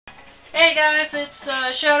Hey guys,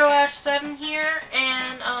 it's Shadow Ash 7 here,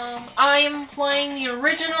 and I am playing the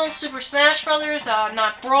original Super Smash Brothers,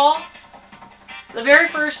 not Brawl, the very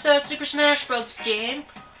first Super Smash Bros. Game.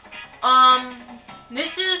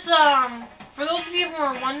 This is for those of you who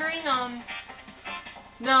are wondering,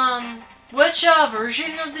 which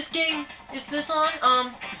version of this game is this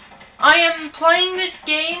on? I am playing this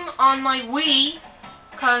game on my Wii,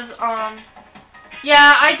 cause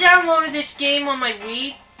yeah, I downloaded this game on my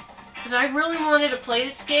Wii. Because I really wanted to play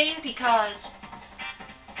this game because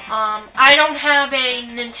I don't have a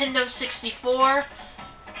Nintendo 64,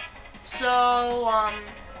 so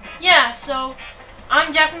yeah, so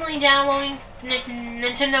I'm definitely downloading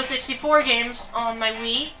Nintendo 64 games on my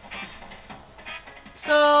Wii.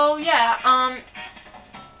 So yeah,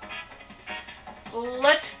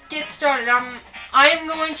 let's get started. I am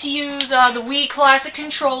going to use the Wii Classic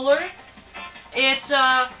controller.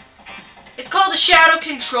 It's called a Shadow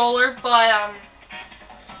controller, but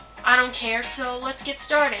I don't care, so let's get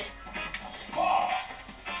started.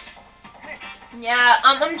 Yeah,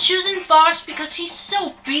 I'm choosing Fox because he's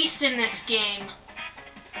so beast in this game.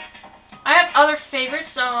 I have other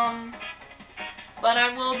favorites, but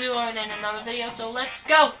I will do it in another video, so let's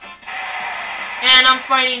go. And I'm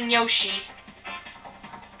fighting Yoshi.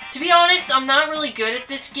 To be honest, I'm not really good at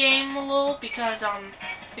this game a little because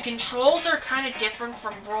the controls are kind of different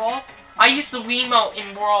from Brawl. I use the Wiimote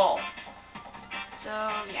in Brawl. So,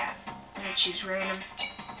 yeah. I'm gonna choose random.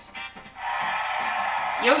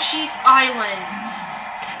 Yoshi's Island.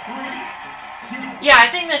 Yeah,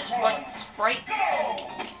 I think that's what's right.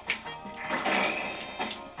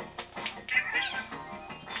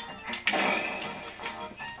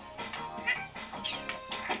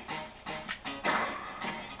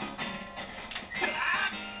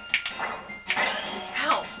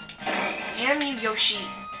 Ow. Damn you, Yoshi.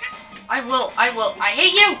 I will. I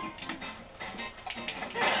hate you!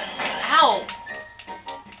 Ow!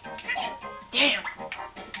 Damn!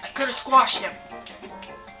 I could have squashed him.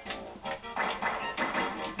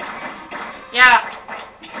 Yeah.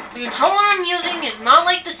 The controller I'm using is not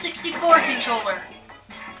like the 64 controller.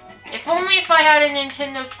 If only if I had a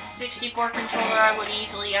Nintendo 64 controller, I would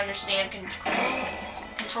easily understand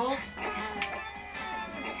controls.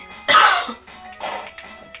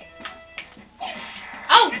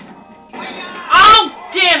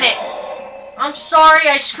 I'm sorry,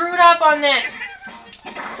 I screwed up on this.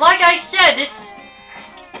 Like I said,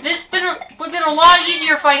 this would have been a lot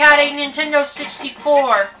easier if I had a Nintendo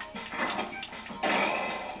 64.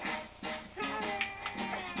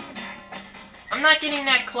 I'm not getting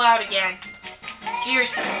that cloud again.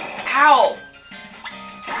 Seriously. Ow.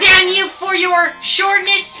 Damn you for your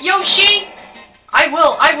shortness, Yoshi! I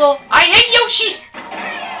will. I hate Yoshi!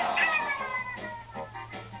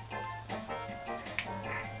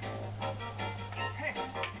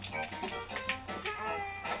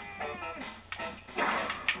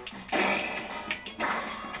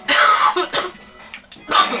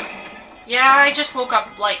 Yeah, I just woke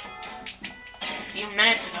up like a few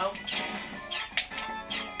minutes ago.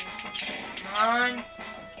 Come on.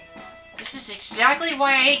 This is exactly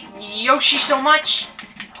why I hate Yoshi so much.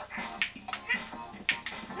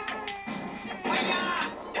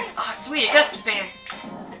 Ah, sweet, I got the fan.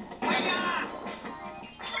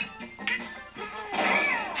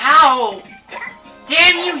 Ow!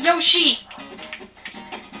 Damn you, Yoshi!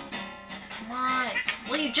 Come on.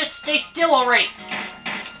 Will you just stay still already?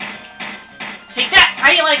 Take that! How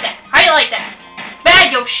you like that? How you like that?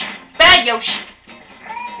 Bad Yoshi! Bad Yoshi!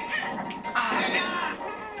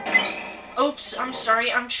 Oops, I'm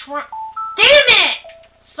sorry, I'm trying. Damn it!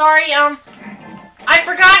 Sorry, I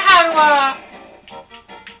forgot how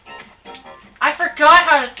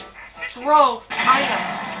to throw items.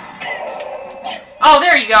 Oh,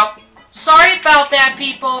 there you go. Sorry about that,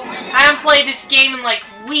 people. I haven't played this game in like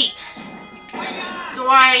weeks, so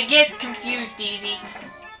I get confused easy.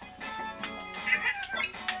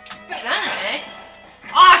 Is that an egg?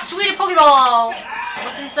 Ah, sweet, a Pokeball!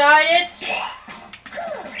 What's inside it?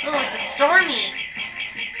 Oh, it's a Stormy.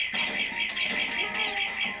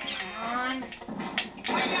 Come on.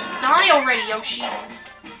 Die already, Yoshi.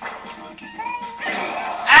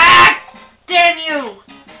 Ah! Damn you!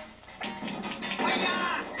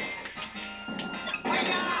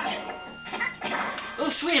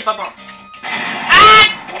 Oh, sweet, a bubble. Ah!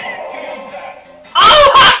 Oh,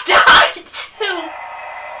 I died too!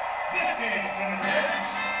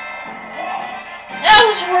 That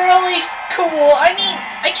was really cool. I mean,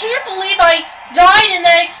 I can't believe I died in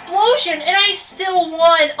that explosion and I still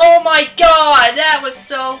won. Oh my god, that was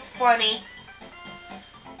so funny.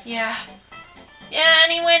 Yeah. Yeah,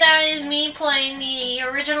 anyway. anyway, that is me playing the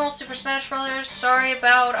original Super Smash Bros. Sorry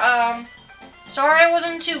I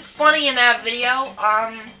wasn't too funny in that video.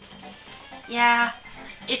 Yeah,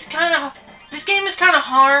 this game is kind of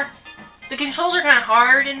hard. The controls are kind of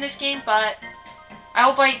hard in this game, but I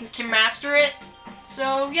hope I can master it.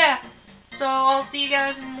 So, yeah. So, I'll see you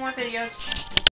guys in more videos.